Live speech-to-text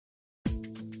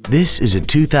This is a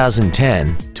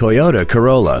 2010 Toyota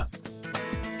Corolla.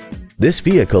 This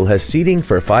vehicle has seating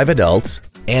for 5 adults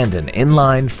and an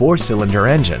inline 4-cylinder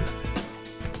engine.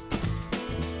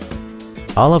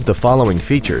 All of the following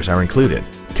features are included: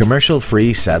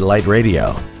 commercial-free satellite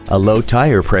radio, a low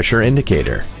tire pressure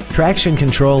indicator, traction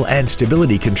control and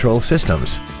stability control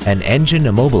systems, an engine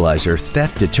immobilizer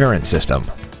theft deterrent system,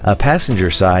 a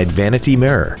passenger side vanity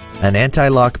mirror, an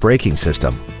anti-lock braking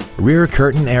system, rear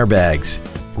curtain airbags,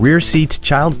 rear seat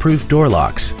child-proof door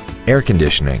locks, air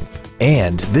conditioning,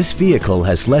 and this vehicle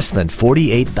has less than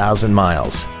 48,000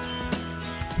 miles.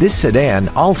 This sedan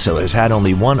also has had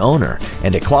only one owner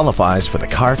and it qualifies for the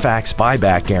Carfax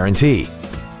buyback guarantee.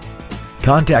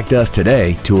 Contact us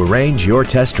today to arrange your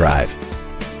test drive.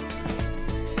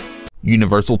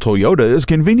 Universal Toyota is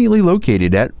conveniently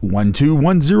located at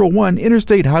 12101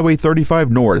 Interstate Highway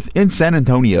 35 North in San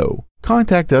Antonio.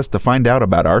 Contact us to find out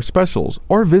about our specials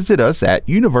or visit us at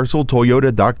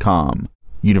universaltoyota.com.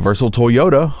 Universal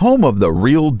Toyota, home of the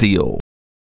real deal.